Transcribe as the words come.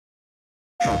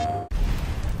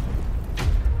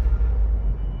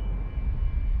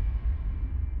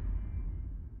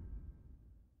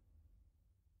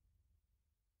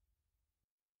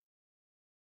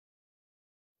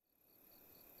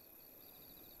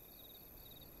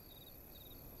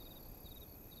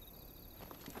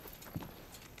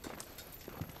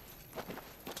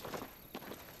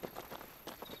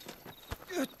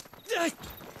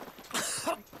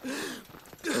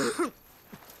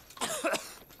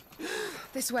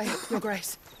This way, Your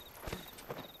Grace.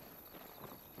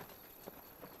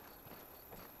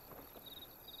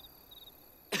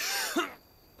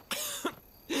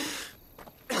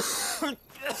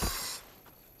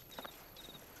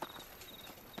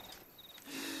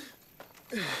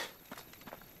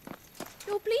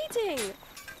 You're bleeding.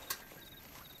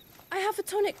 I have a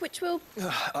tonic which will...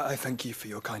 I thank you for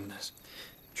your kindness,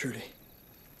 truly.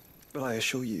 But I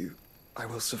assure you, I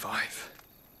will survive.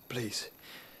 Please,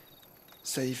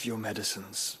 save your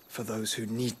medicines for those who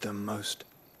need them most.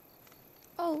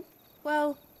 Oh,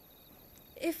 well,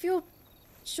 if you're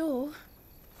sure.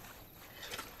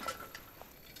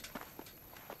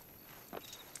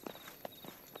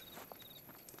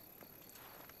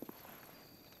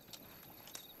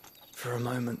 For a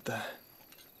moment there,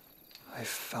 I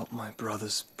felt my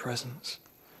brother's presence.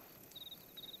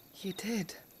 You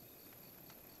did?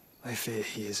 I fear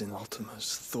he is in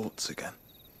Ultima's thoughts again.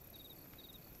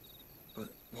 But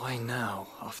why now,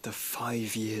 after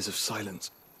 5 years of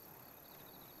silence?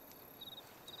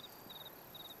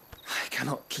 I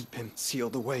cannot keep him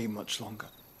sealed away much longer.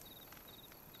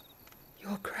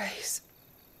 Your Grace.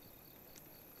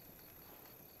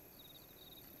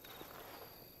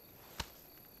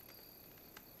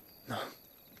 No,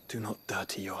 do not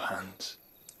dirty your hands.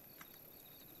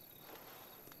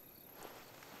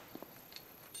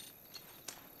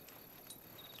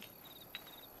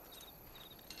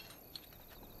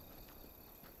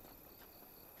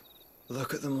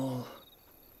 Look at them all.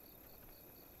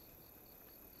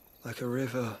 Like a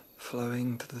river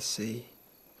flowing to the sea.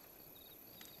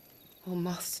 Or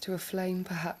moths to a flame,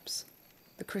 perhaps.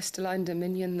 The crystalline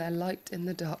dominion their light in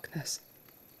the darkness.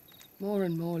 More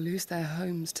and more lose their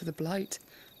homes to the blight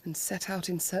and set out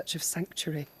in search of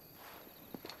sanctuary,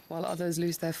 while others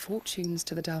lose their fortunes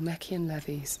to the Dhalmekian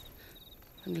levies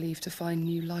and leave to find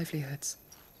new livelihoods.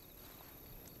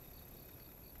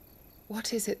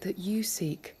 What is it that you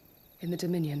seek in the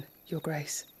Dominion, Your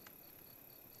Grace?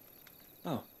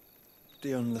 Oh,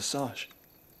 Dion Lesage.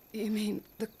 You mean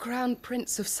the Crown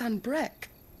Prince of Sanbrec?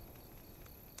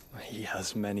 He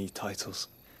has many titles.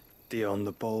 Dion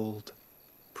the Bold,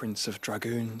 Prince of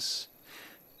Dragoons,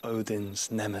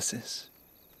 Odin's Nemesis,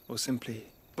 or simply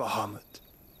Bahamut.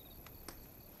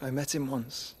 I met him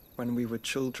once, when we were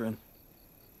children.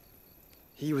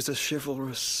 He was a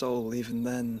chivalrous soul even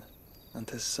then, and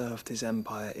has served his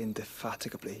empire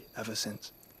indefatigably ever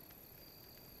since.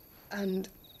 And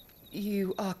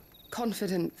you are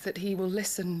confident that he will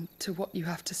listen to what you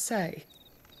have to say?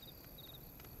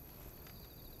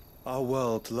 Our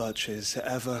world lurches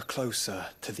ever closer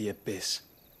to the abyss,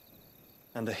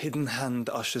 and a hidden hand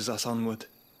ushers us onward.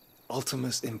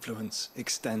 Ultima's influence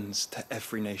extends to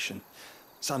every nation,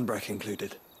 Sanbrec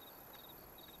included.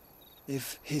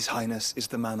 If His Highness is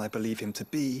the man I believe him to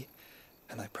be,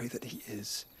 and I pray that he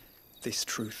is, this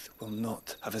truth will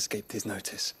not have escaped his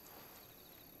notice.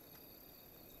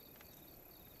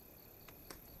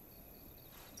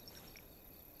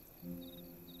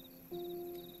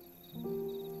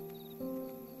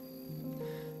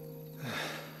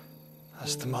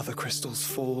 As the mother crystals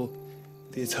fall,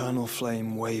 the eternal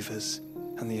flame wavers,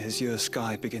 and the azure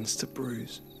sky begins to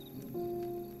bruise.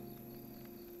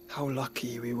 How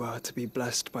lucky we were to be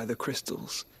blessed by the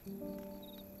crystals,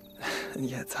 and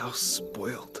yet how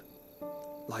spoiled.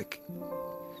 Like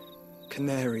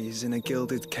canaries in a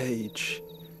gilded cage,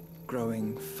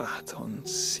 growing fat on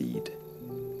seed.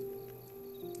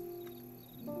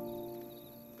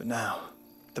 But now,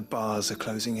 the bars are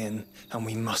closing in, and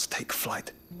we must take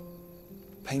flight.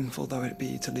 Painful though it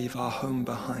be to leave our home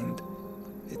behind,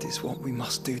 it is what we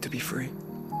must do to be free.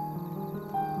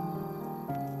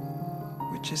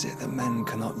 Which is it that men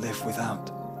cannot live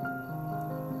without?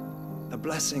 A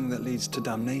blessing that leads to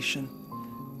damnation,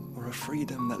 or a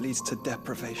freedom that leads to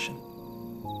deprivation?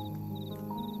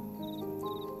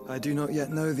 I do not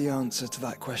yet know the answer to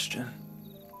that question.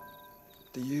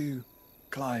 Do you,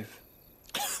 Clive?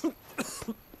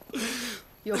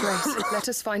 Your Grace, let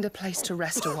us find a place to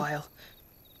rest a while.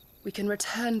 We can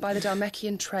return by the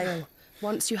Dhalmekian trail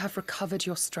once you have recovered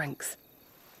your strength.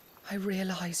 I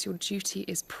realize your duty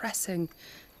is pressing,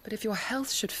 but if your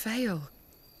health should fail...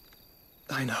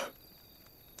 I know.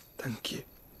 Thank you.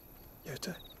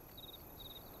 Yote.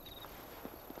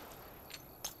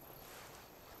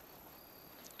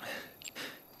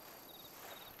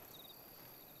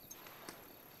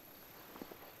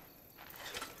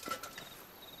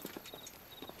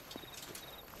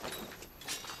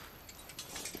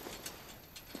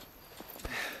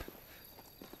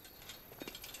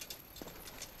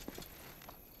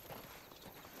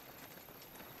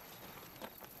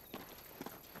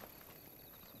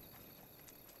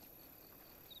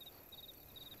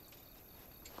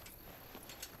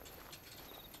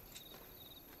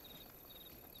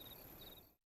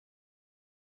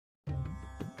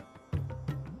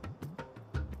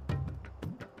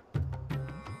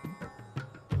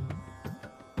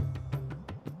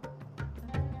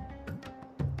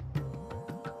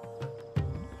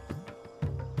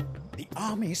 The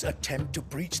army's attempt to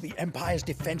breach the Empire's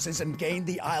defenses and gain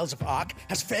the Isles of Ark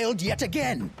has failed yet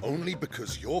again. Only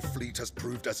because your fleet has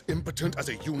proved as impotent as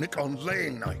a eunuch on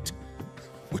laying night.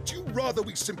 Would you rather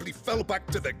we simply fell back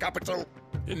to the capital?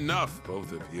 Enough,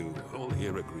 both of you. All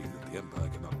here agree that the Empire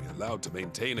cannot be allowed to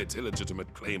maintain its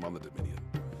illegitimate claim on the Dominion.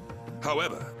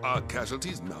 However, our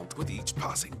casualties mount with each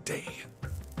passing day.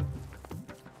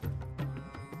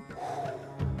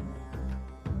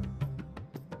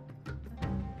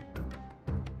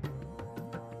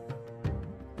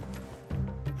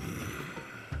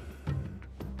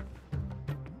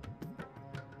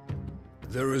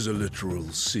 There is a literal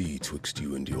sea twixt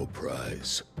you and your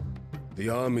prize. The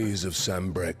armies of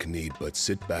Sambrek need but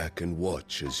sit back and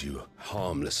watch as you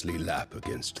harmlessly lap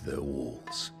against their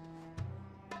walls.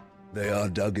 They are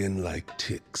dug in like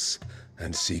ticks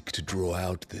and seek to draw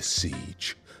out this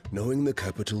siege, knowing the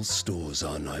capital's stores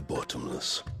are nigh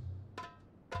bottomless.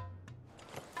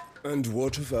 And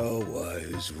what of our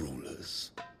wise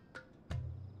rulers?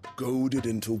 Goaded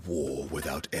into war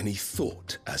without any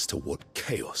thought as to what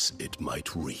chaos it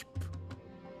might reap.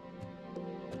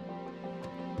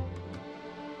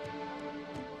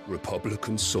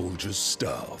 Republican soldiers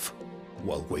starve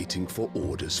while waiting for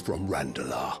orders from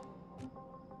Randalar.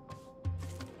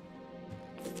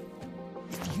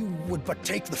 If you would but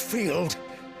take the field,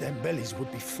 their bellies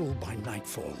would be full by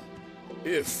nightfall.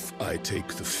 If I take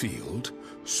the field,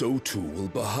 so too will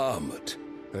Bahamut,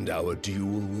 and our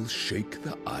duel will shake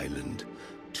the island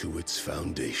to its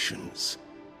foundations.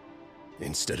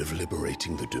 Instead of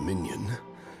liberating the Dominion,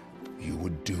 you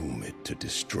would doom it to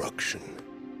destruction.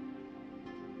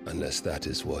 Unless that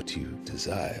is what you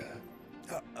desire.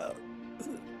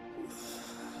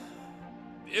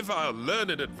 If our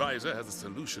learned advisor has a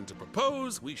solution to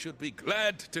propose, we should be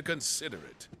glad to consider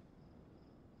it.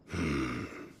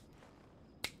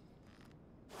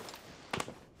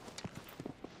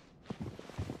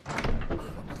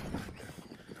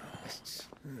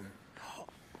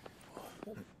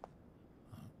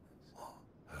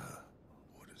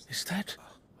 Is that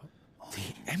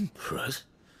the Emperor's?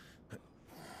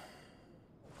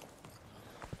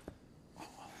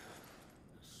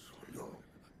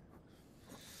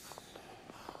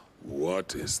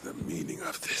 What is the meaning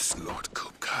of this, Lord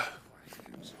Kupka?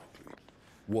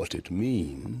 What it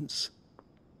means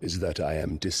is that I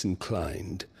am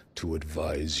disinclined to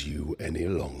advise you any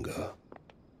longer.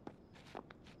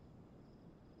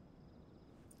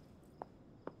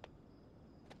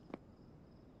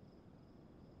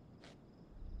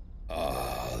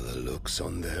 The looks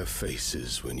on their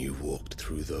faces when you walked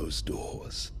through those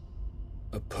doors.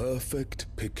 A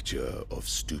perfect picture of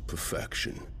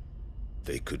stupefaction.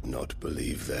 They could not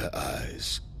believe their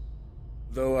eyes.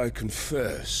 Though I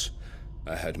confess,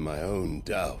 I had my own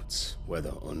doubts whether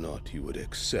or not you would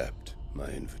accept my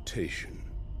invitation.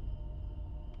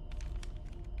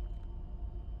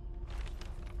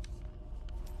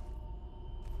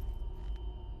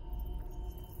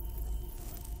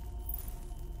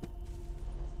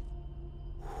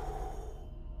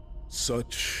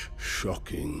 Such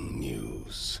shocking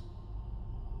news.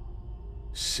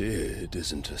 Sid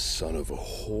isn't a son of a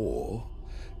whore.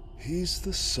 He's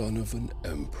the son of an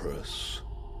empress.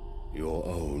 Your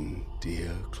own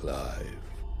dear Clive.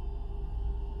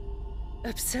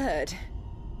 Absurd.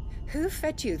 Who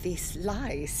fed you these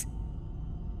lies?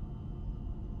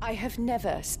 I have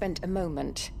never spent a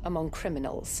moment among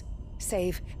criminals,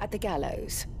 save at the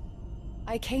gallows.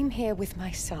 I came here with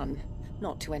my son,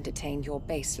 not to entertain your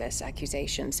baseless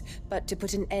accusations, but to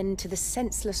put an end to the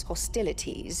senseless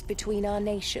hostilities between our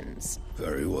nations.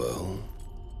 Very well.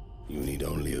 You need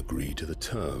only agree to the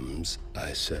terms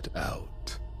I set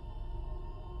out.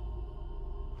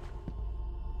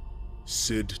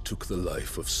 Sid took the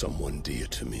life of someone dear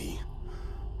to me,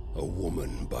 a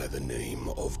woman by the name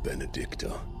of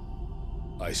Benedicta.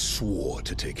 I swore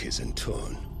to take his in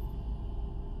turn.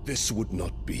 This would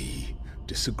not be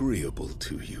disagreeable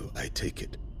to you, I take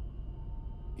it.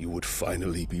 You would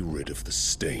finally be rid of the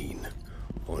stain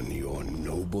on your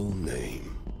noble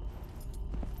name.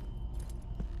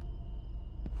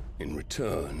 In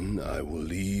return, I will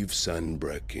leave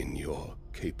Sanbreque in your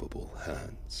capable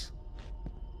hands.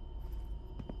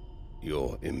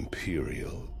 Your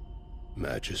Imperial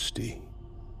Majesty.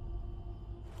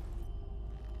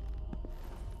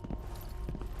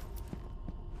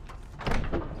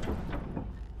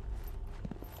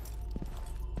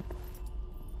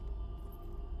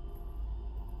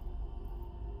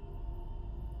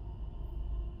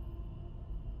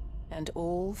 And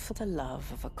all for the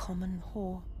love of a common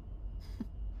whore.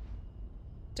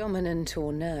 Dominant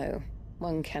or no,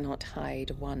 one cannot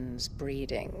hide one's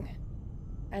breeding.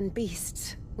 And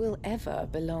beasts will ever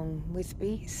belong with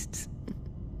beasts.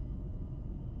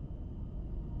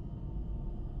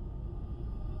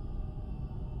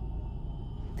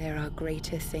 There are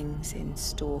greater things in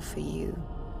store for you,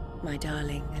 my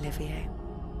darling Olivier.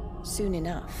 Soon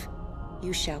enough,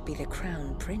 you shall be the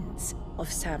crown prince of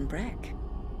Sanbreque.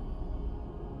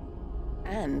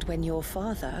 And when your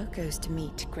father goes to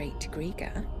meet Great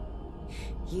Griga,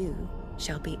 you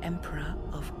shall be emperor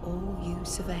of all you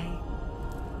survey.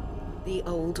 The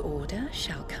old order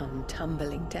shall come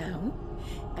tumbling down,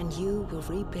 and you will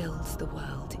rebuild the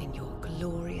world in your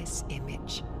glorious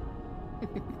image.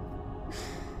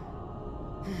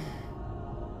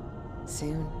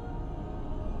 Soon.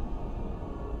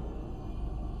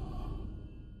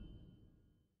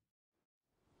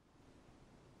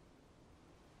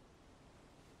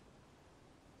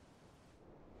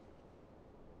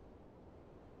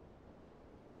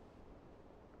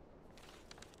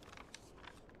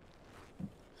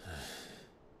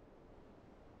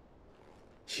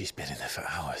 She's been in there for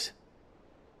hours.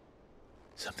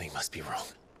 Something must be wrong.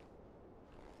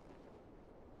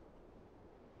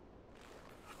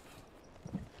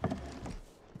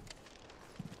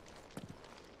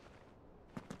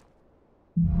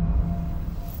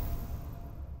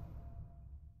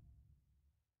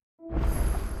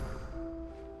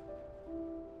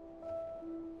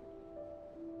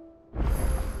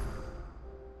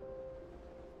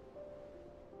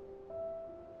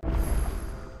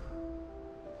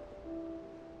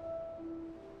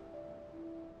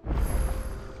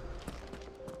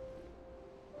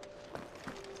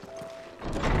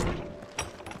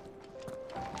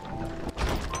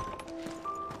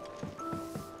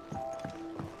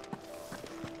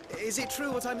 Is it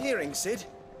true what I'm hearing, Cid?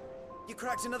 You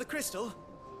cracked another crystal?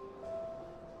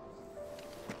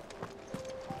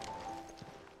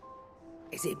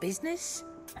 Is it business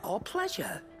or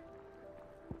pleasure?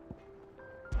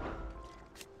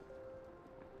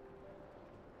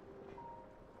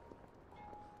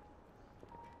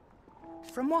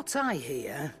 From what I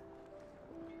hear,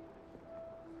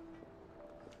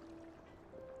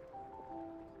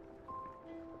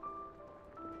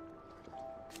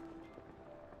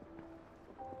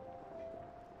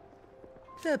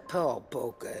 the poor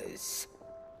buggers.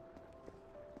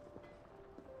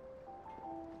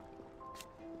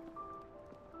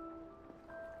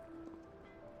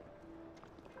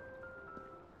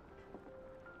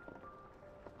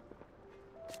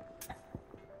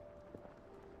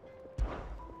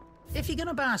 If you're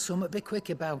gonna buy some, be quick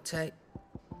about it.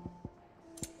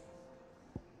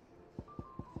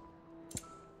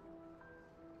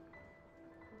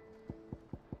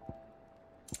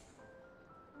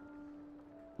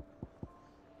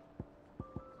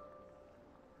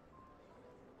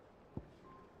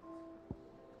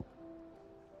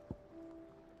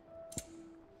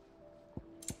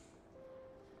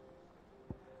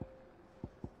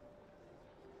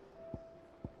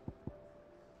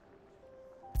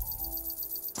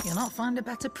 You'll not find a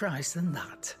better price than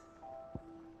that.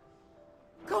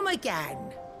 Come again.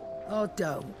 Or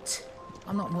don't.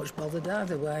 I'm not much bothered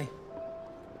either way.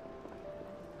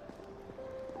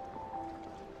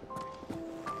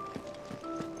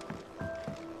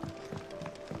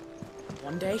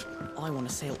 One day, I want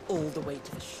to sail all the way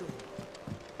to the shore.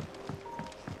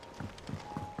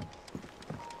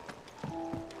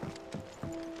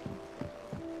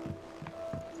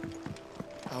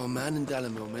 Our man in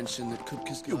Dalamil mentioned that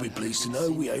Kupka's... You'll be pleased to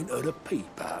know we ain't heard a peep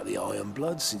out of the Iron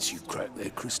Blood since you cracked their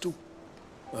crystal.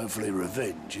 Hopefully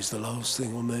revenge is the last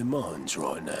thing on their minds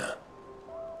right now.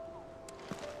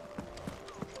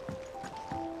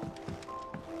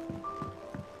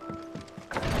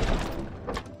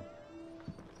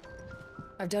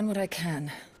 I've done what I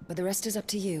can, but the rest is up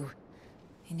to you.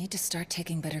 You need to start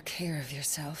taking better care of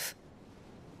yourself.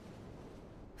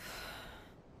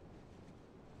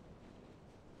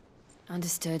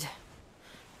 Understood.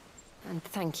 And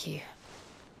thank you.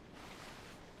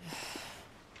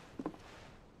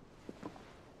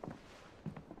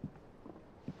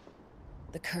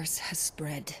 The curse has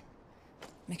spread.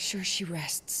 Make sure she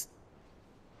rests.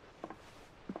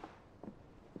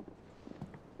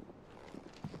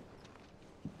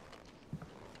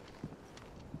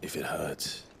 If it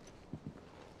hurts,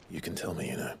 you can tell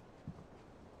me, you know.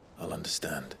 I'll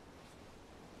understand.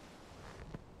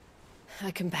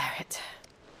 I can bear it.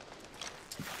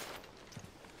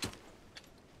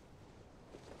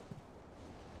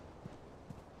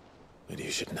 But you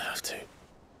shouldn't have to.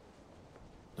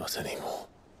 Not anymore.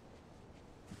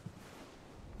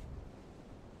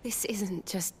 This isn't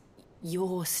just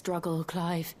your struggle,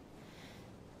 Clive.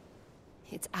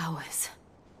 It's ours.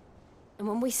 And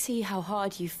when we see how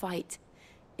hard you fight,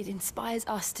 it inspires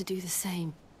us to do the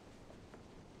same.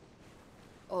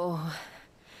 Or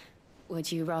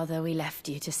would you rather we left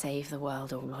you to save the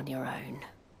world all on your own?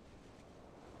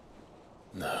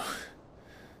 No.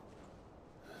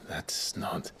 That's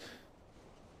not...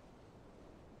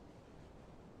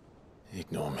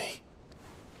 Ignore me.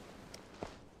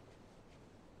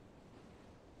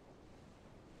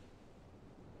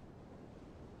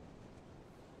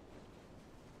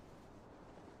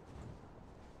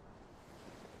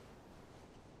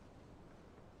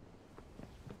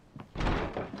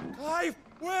 Clive,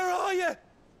 where are you?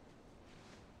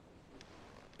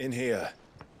 In here.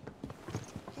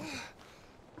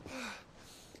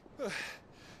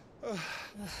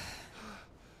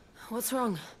 What's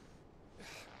wrong?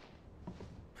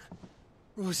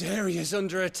 Rosaria's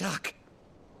under attack.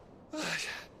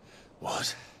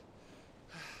 What?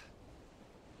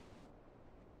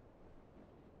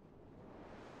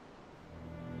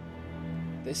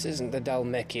 This isn't the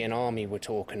Dalmekian army we're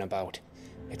talking about.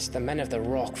 It's the men of the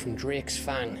Rock from Drake's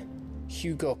Fang.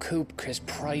 Hugo Kupka's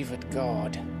private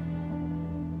guard.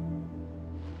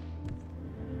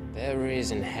 There is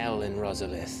in hell in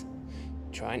Rosalith,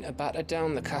 trying to batter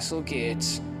down the castle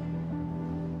gates.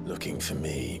 Looking for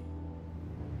me?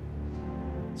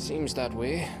 Seems that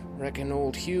way. Reckon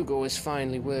old Hugo has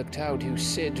finally worked out who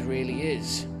Sid really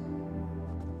is.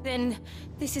 Then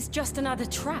this is just another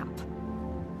trap.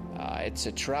 Ah, it's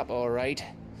a trap, all right.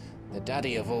 The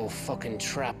daddy of all fucking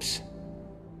traps.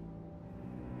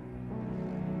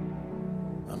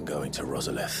 I'm going to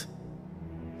Rosalith.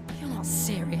 You're not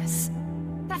serious.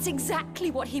 That's exactly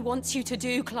what he wants you to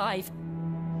do, Clive.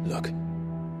 Look,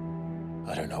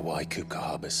 I don't know why Kupka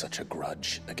harbors such a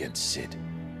grudge against Sid.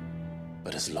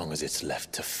 But as long as it's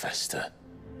left to fester,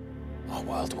 our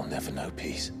world will never know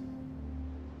peace.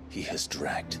 He has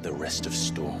dragged the rest of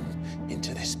Storm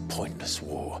into this pointless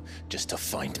war just to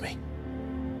find me.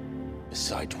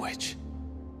 Besides which,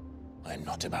 I am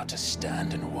not about to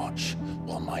stand and watch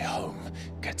while my home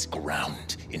gets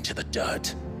ground into the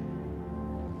dirt.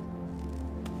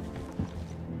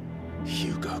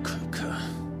 Hugo Kupka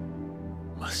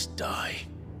must die.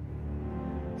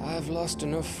 I've lost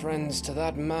enough friends to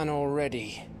that man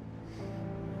already.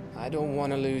 I don't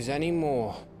want to lose any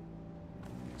more.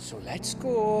 So let's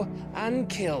go and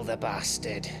kill the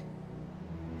bastard.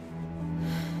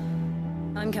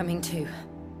 I'm coming too.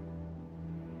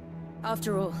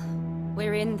 After all,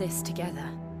 we're in this together.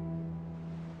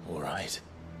 All right.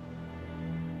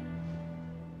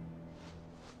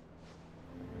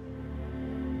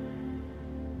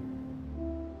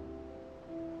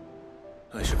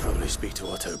 I should probably speak to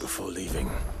Otto before leaving.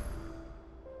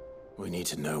 We need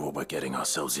to know what we're getting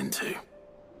ourselves into.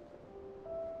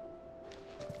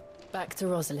 Back to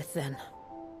Rosalith, then.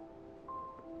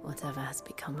 Whatever has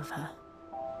become of her.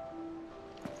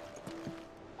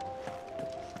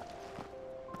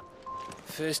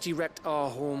 First he wrecked our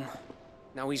home,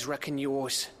 now he's wrecking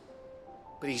yours.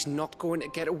 But he's not going to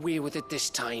get away with it this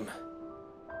time.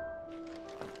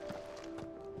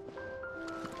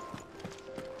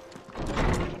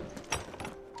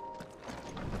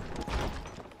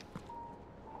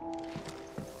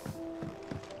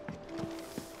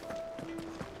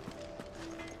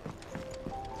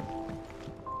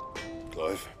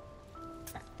 Clive?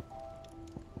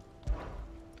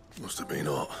 Must have been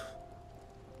hot.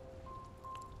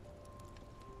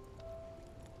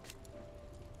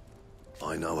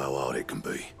 I know how hard it can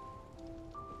be.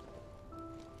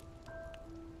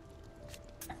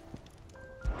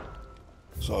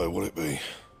 So, will it be?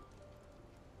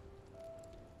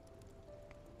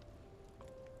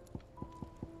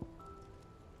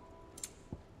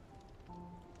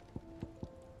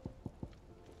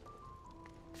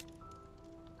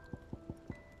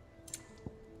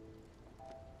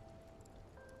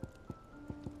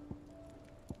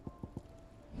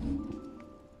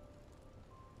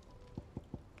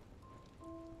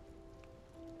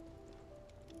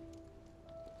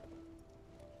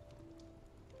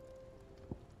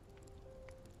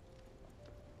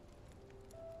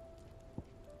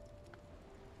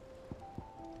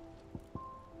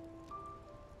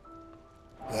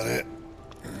 That it?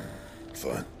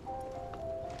 Fine.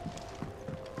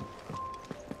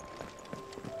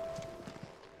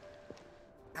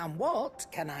 And what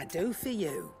can I do for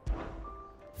you?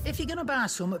 If you're gonna buy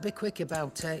something, be quick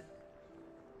about it.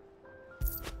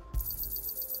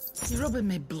 You're rubbing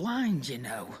me blind, you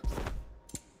know.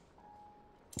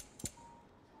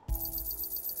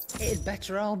 It'd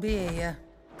better all be here.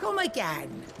 Come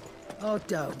again. Or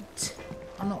don't.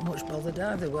 I'm not much bothered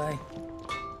either way.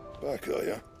 Back, are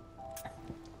you?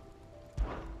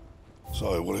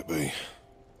 So, what'll it be?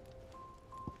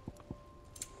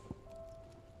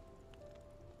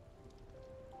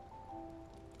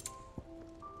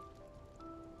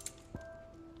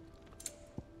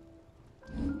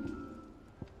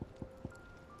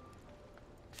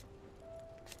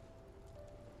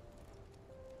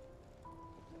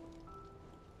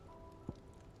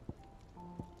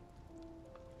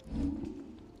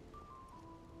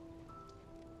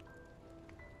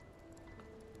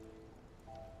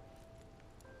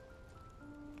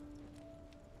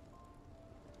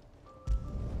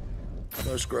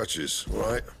 No scratches, all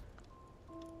right?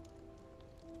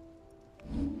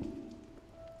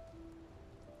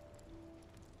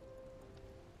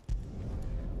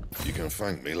 You can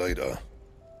thank me later.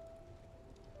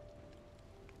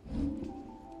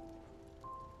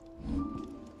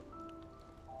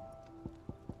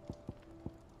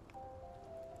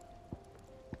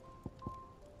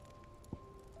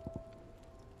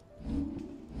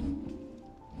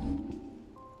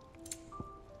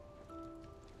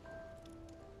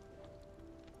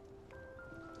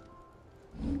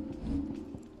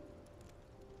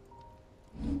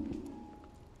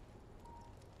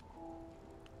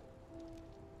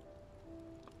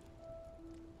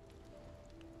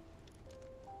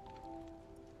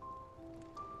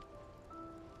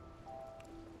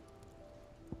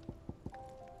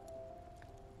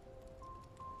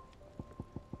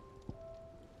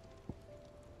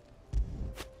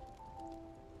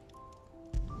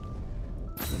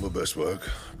 Not my best work,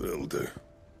 but it'll do.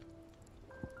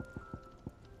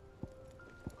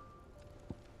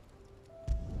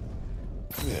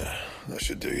 Yeah, that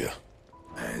should do you.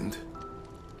 And?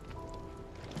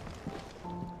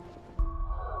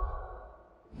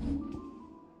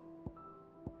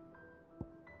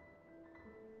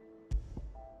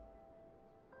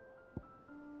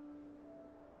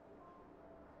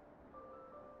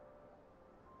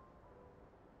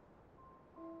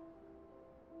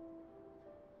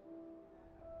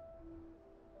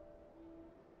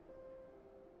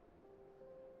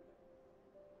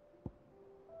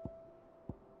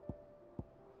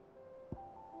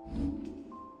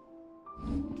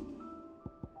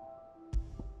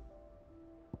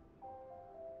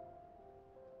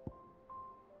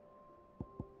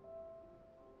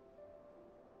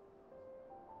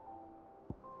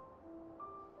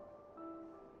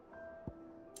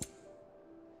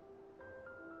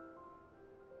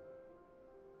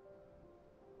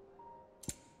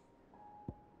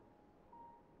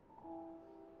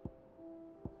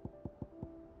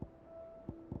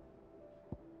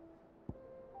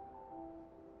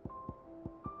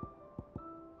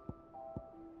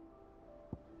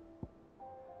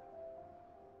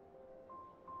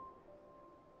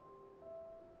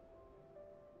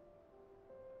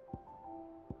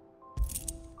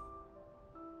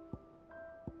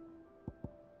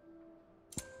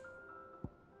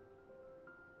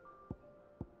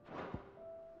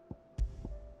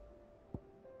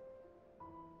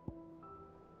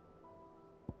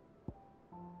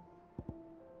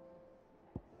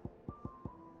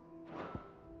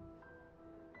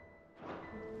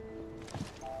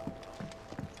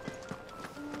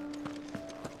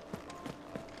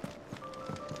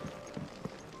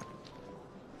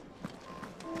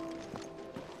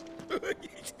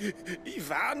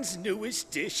 Ivan's newest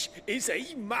dish is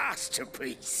a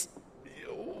masterpiece.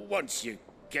 Once you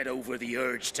get over the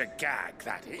urge to gag,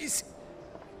 that is.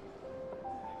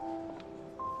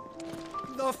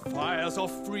 The fires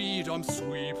of freedom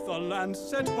sweep the land,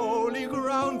 set holy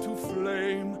ground to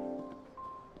flame,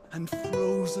 and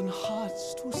frozen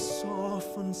hearts to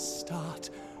soften start,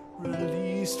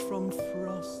 released from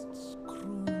frost's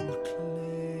cruel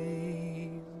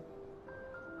claim.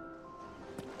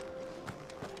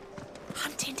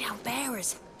 Hunting down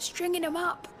bearers, stringing them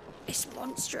up. It's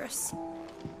monstrous.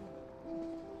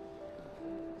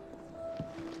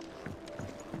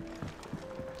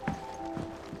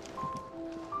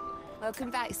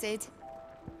 Welcome back, Sid.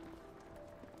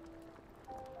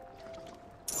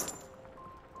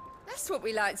 That's what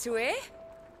we like to hear.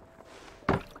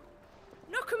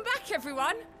 Knock 'em back,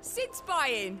 everyone. Sid's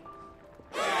buying.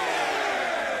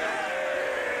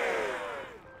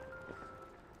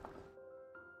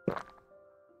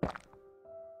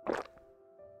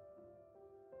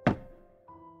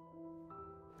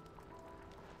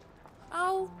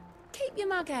 Keep your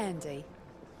mug handy.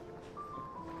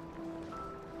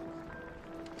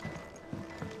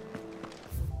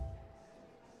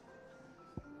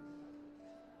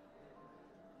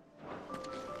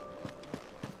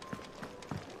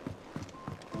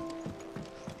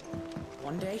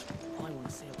 One day, I want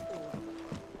to sail all.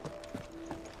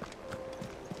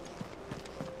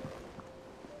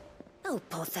 Oh,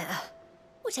 bother.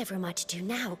 Whatever am I to do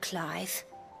now, Clive?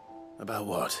 About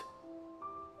what?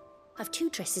 I've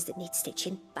 2 dresses that need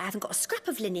stitching, but I haven't got a scrap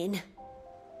of linen.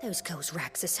 Those girls'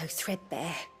 rags are so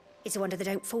threadbare. It's a wonder they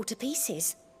don't fall to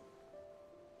pieces.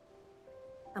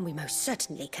 And we most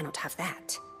certainly cannot have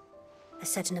that. A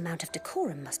certain amount of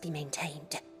decorum must be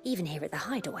maintained, even here at the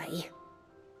Hideaway.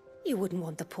 You wouldn't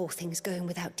want the poor things going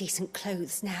without decent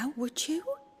clothes now, would you?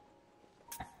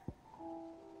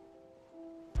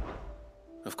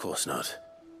 Of course not.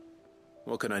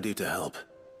 What can I do to help?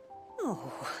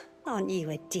 Oh, aren't you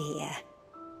a dear?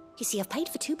 You see, I've paid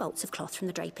for 2 bolts of cloth from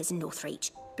the drapers in Northreach,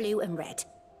 blue and red.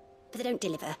 But they don't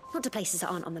deliver, not to places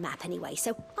that aren't on the map anyway,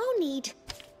 so I'll need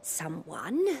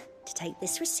someone to take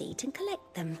this receipt and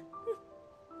collect them.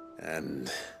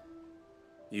 And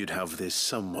you'd have this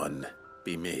someone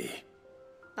be me?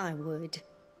 I would.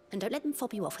 And don't let them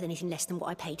fob you off with anything less than what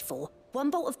I paid for. 1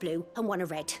 bolt of blue and 1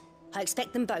 of red. I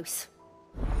expect them both.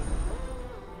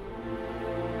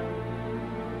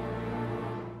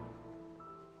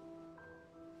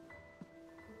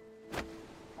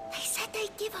 They said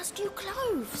they'd give us new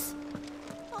clothes.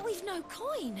 But we've no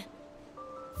coin.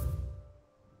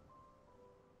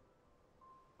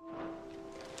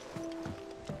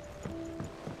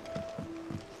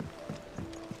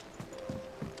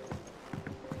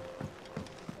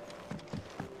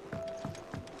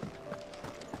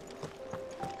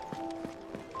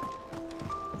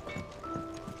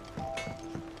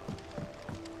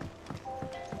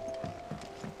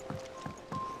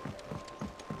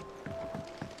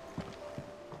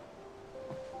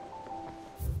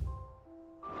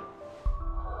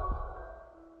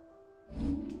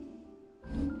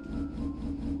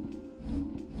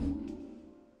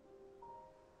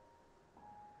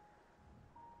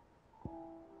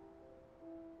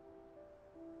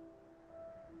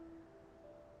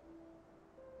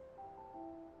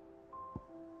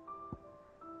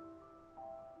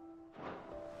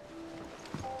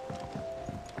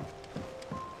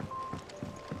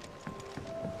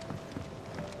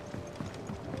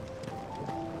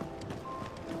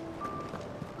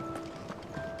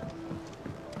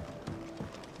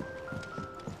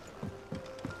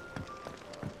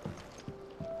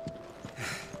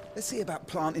 Let's see about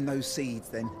planting those seeds,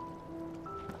 then.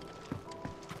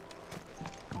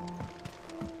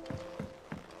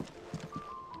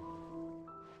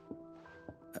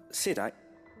 Sid, I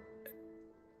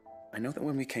know that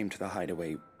when we came to the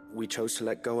Hideaway, we chose to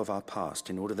let go of our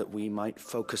past in order that we might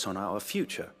focus on our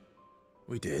future.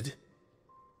 We did?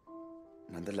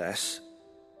 Nonetheless,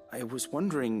 I was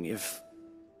wondering if...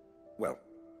 Well,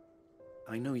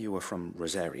 I know you are from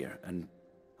Rosaria, and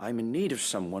I'm in need of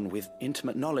someone with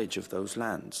intimate knowledge of those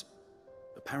lands.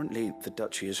 Apparently, the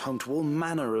Duchy is home to all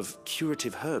manner of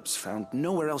curative herbs found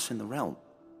nowhere else in the realm.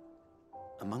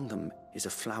 Among them is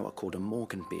a flower called a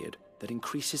morganbeard that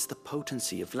increases the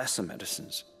potency of lesser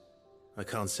medicines. I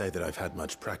can't say that I've had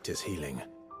much practice healing.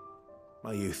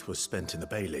 My youth was spent in the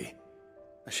Bailey.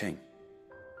 A shame.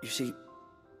 You see,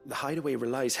 the Hideaway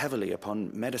relies heavily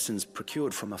upon medicines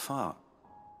procured from afar.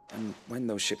 And when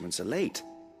those shipments are late,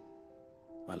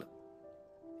 well,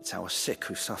 it's our sick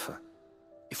who suffer.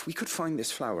 If we could find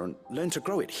this flower and learn to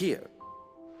grow it here,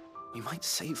 we might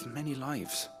save many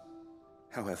lives.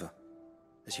 However,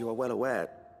 as you are well aware,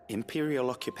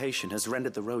 Imperial occupation has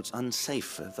rendered the roads unsafe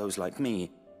for those like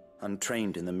me,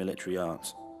 untrained in the military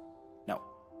arts. Now,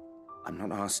 I'm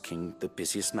not asking the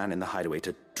busiest man in the Hideaway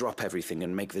to drop everything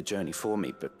and make the journey for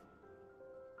me, but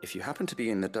if you happen to be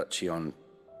in the Duchy on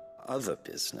other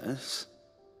business...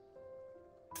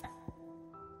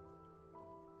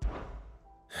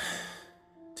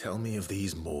 Tell me of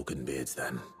these morganbeards,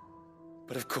 then.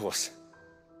 But of course.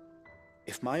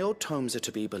 If my old tomes are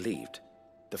to be believed,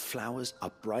 the flowers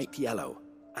are bright yellow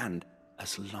and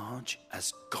as large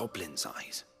as goblins'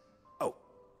 eyes. Oh,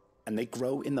 and they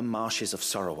grow in the marshes of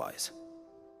Sorrowise.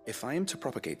 If I am to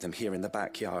propagate them here in the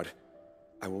backyard,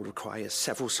 I will require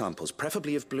several samples,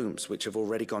 preferably of blooms which have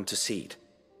already gone to seed.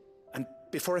 And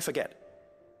before I forget,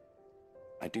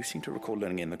 I do seem to recall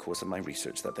learning in the course of my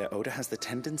research that their odor has the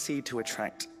tendency to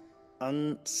attract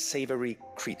unsavory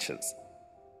creatures.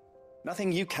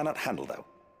 Nothing you cannot handle, though,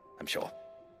 I'm sure.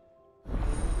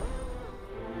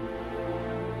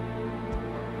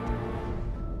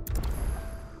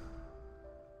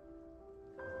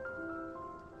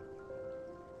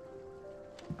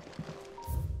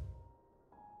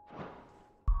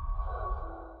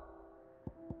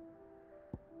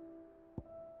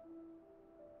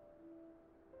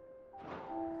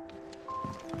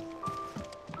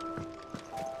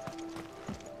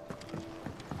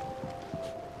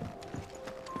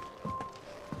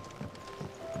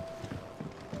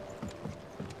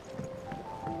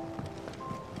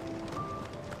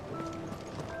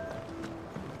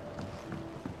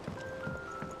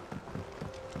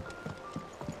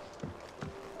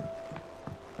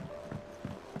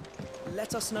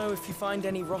 Let us know if you find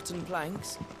any rotten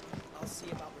planks. I'll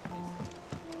see about replacing.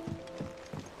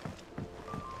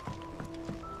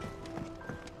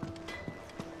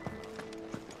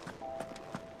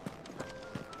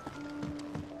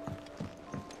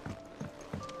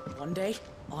 One day,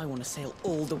 I want to sail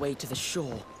all the way to the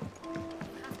shore.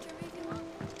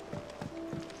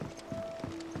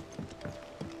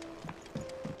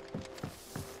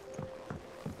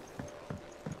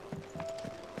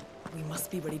 We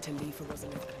must be ready to leave for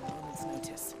Rosalind at a moment's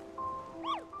notice.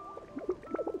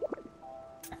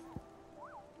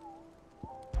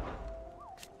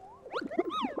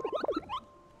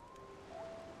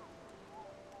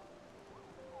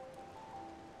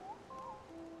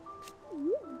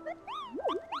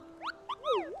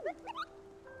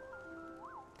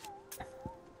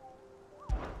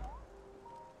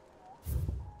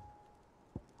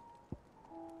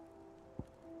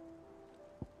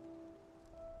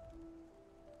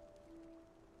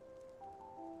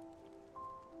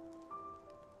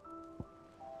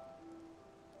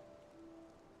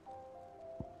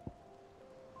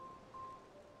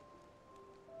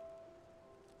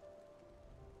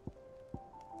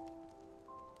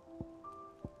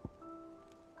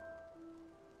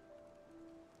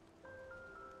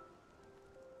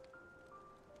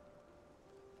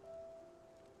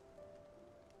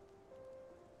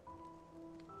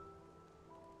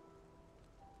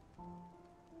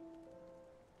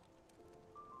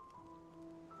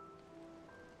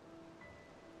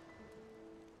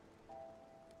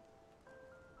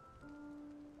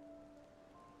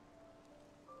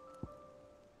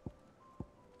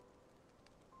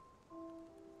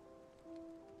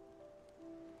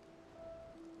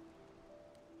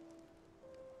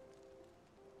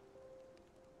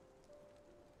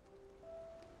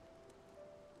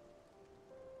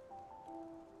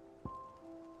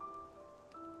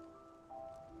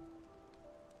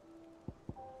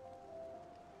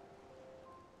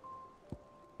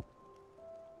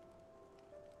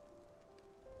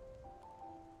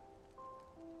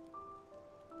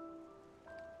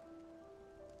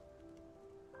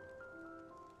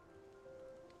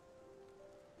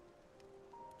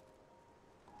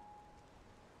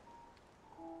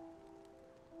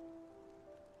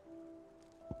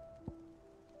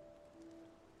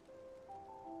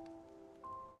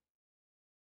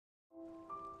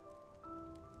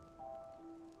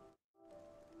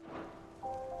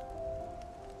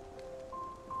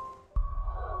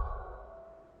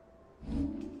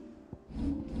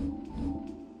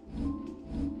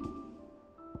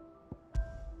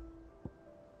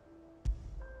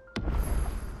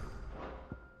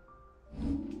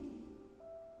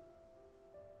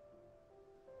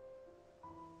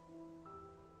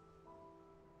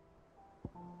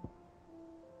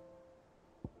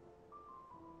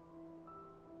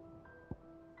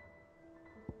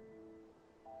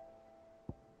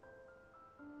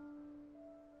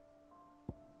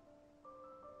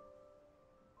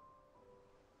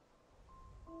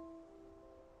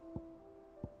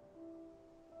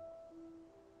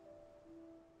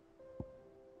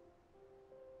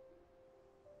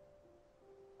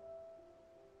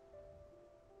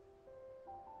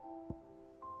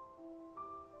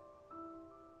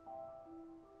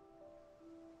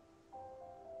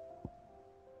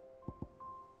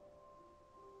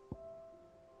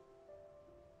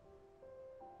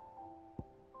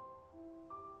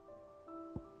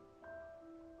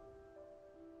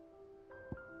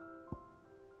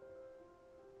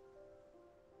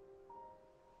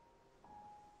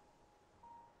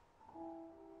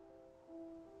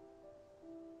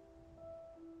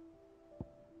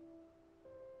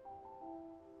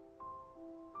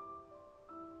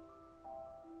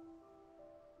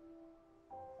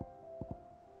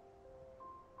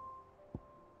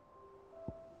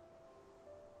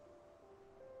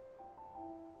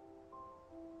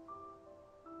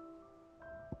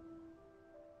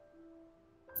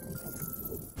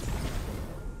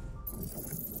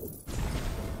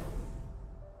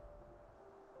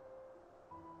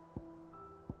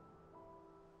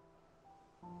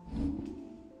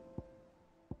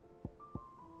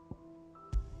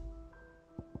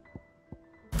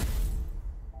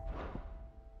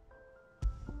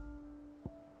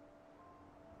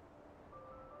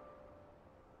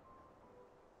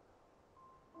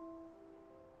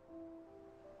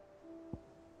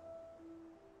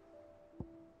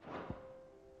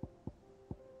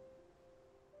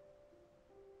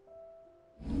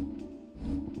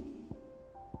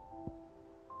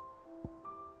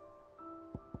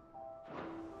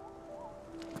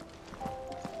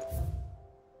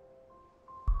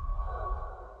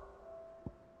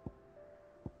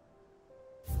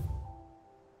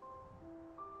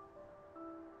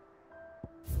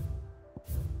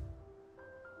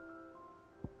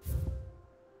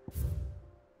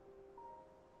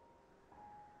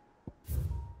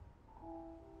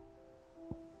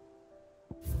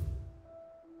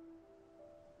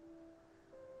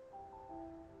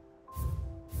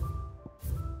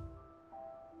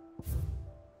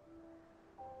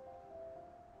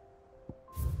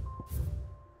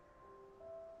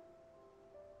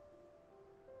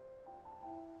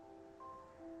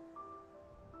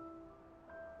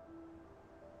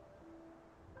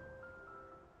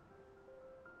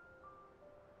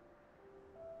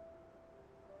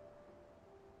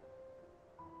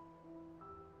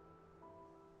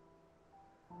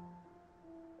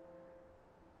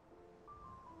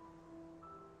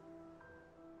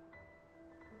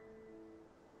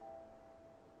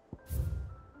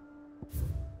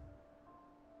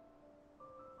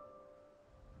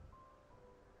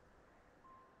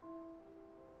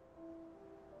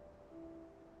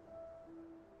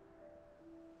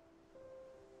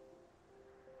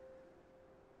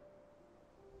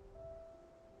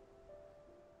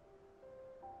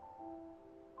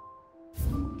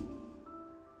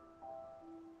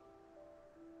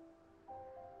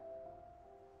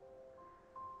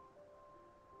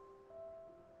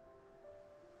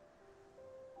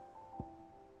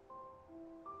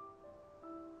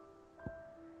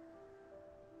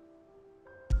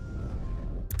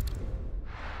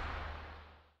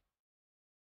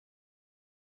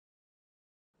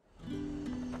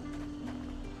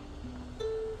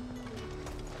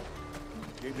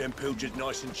 Keep them pilgers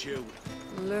nice and chilled.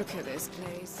 Look at this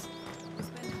place.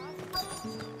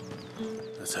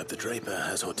 Let's hope the Draper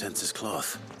has Hortense's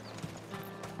cloth.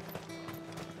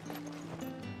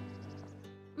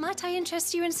 Might I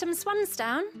interest you in some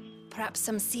swansdown? Perhaps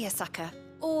some seersucker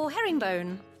or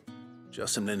herringbone?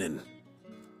 Just some linen.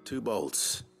 2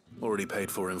 bolts. Already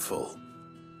paid for in full.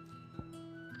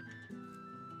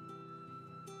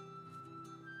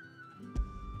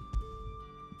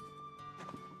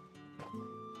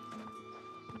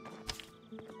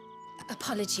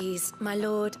 Apologies, my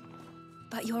lord,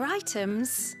 but your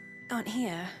items aren't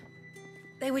here.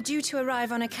 They were due to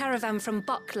arrive on a caravan from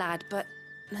Bocklad, but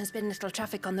there's been little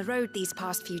traffic on the road these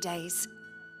past few days.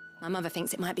 My mother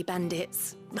thinks it might be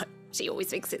bandits, but she always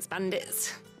thinks it's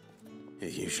bandits.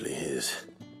 It usually is.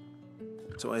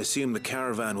 So I assume the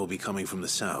caravan will be coming from the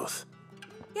south.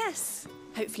 Yes,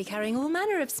 hopefully carrying all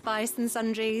manner of spice and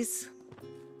sundries.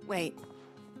 Wait,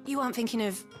 you aren't thinking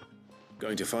of...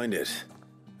 Going to find it.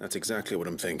 That's exactly what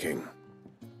I'm thinking.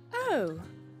 Oh,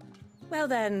 well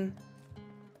then,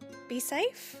 be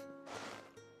safe.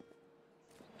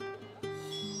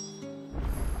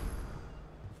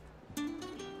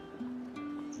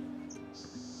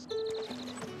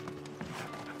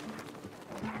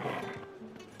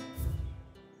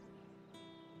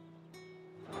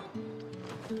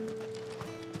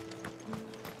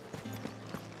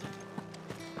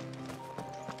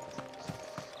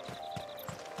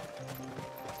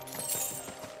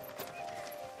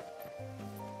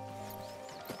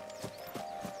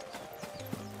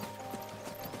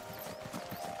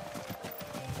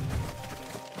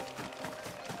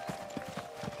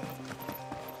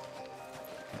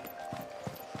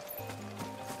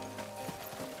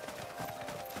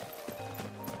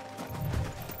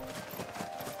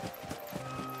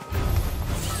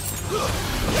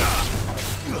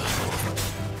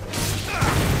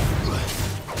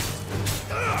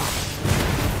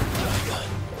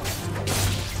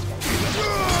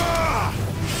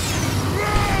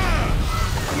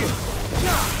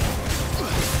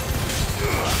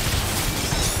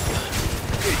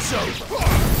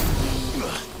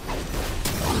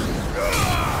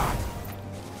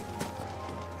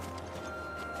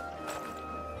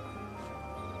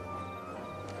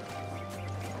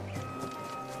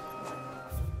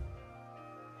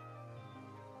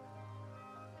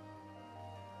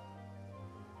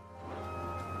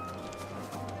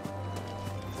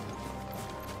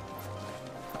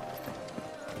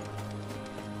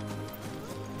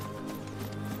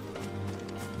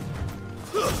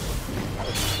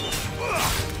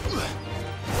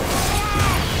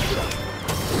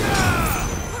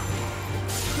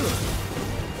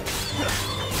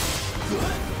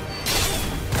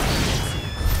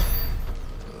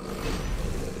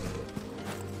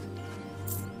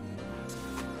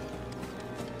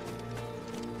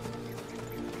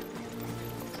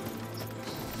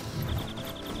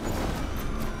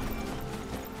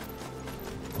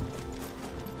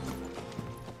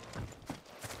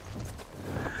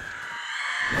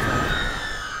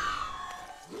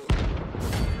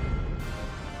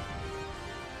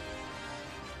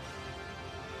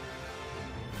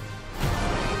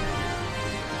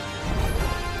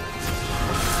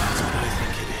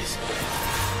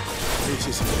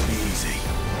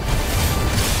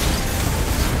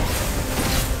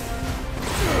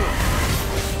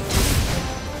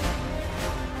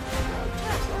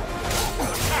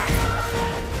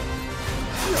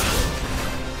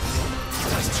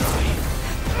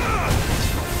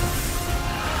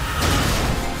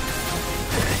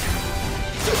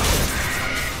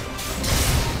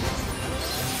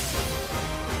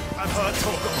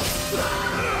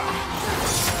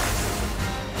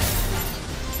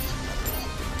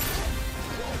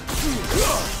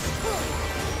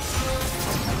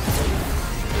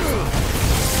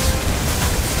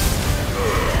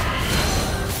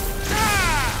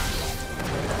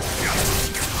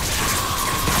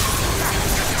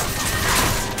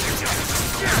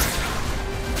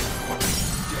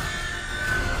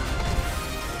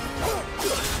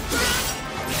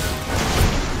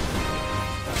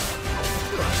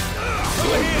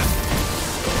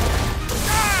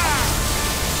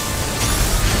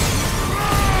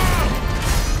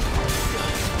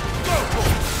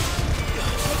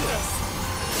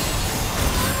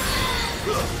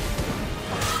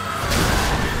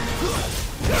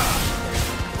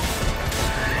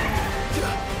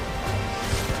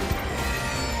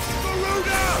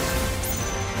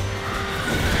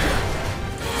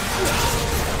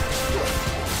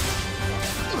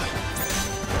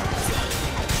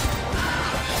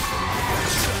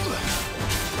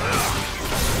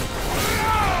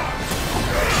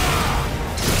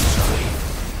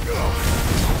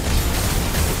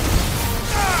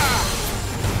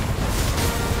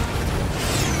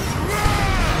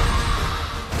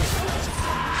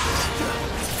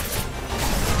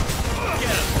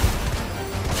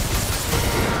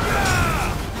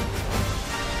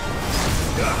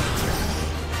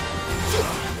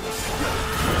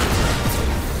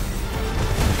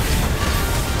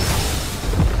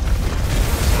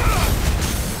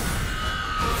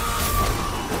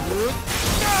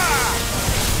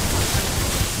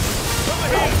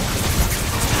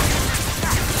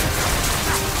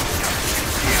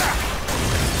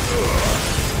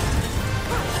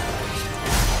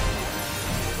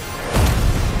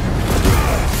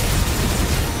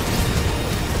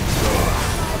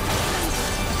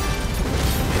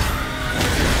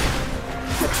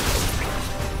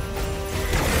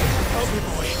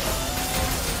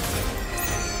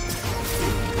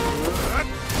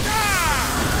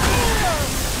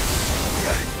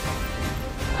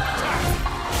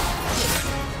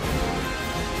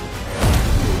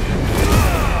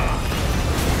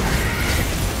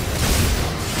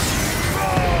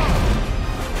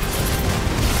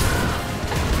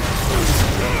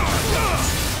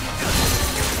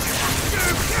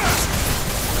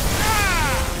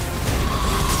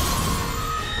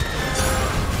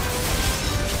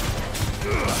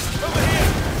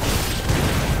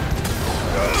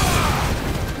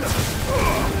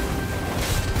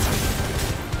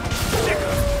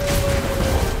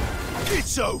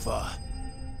 It's over.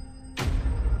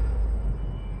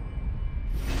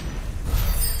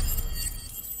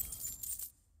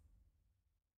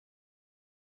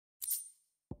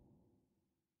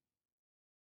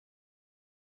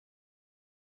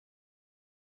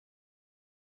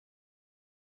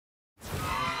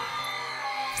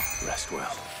 Rest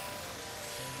well.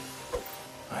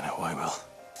 I know I will.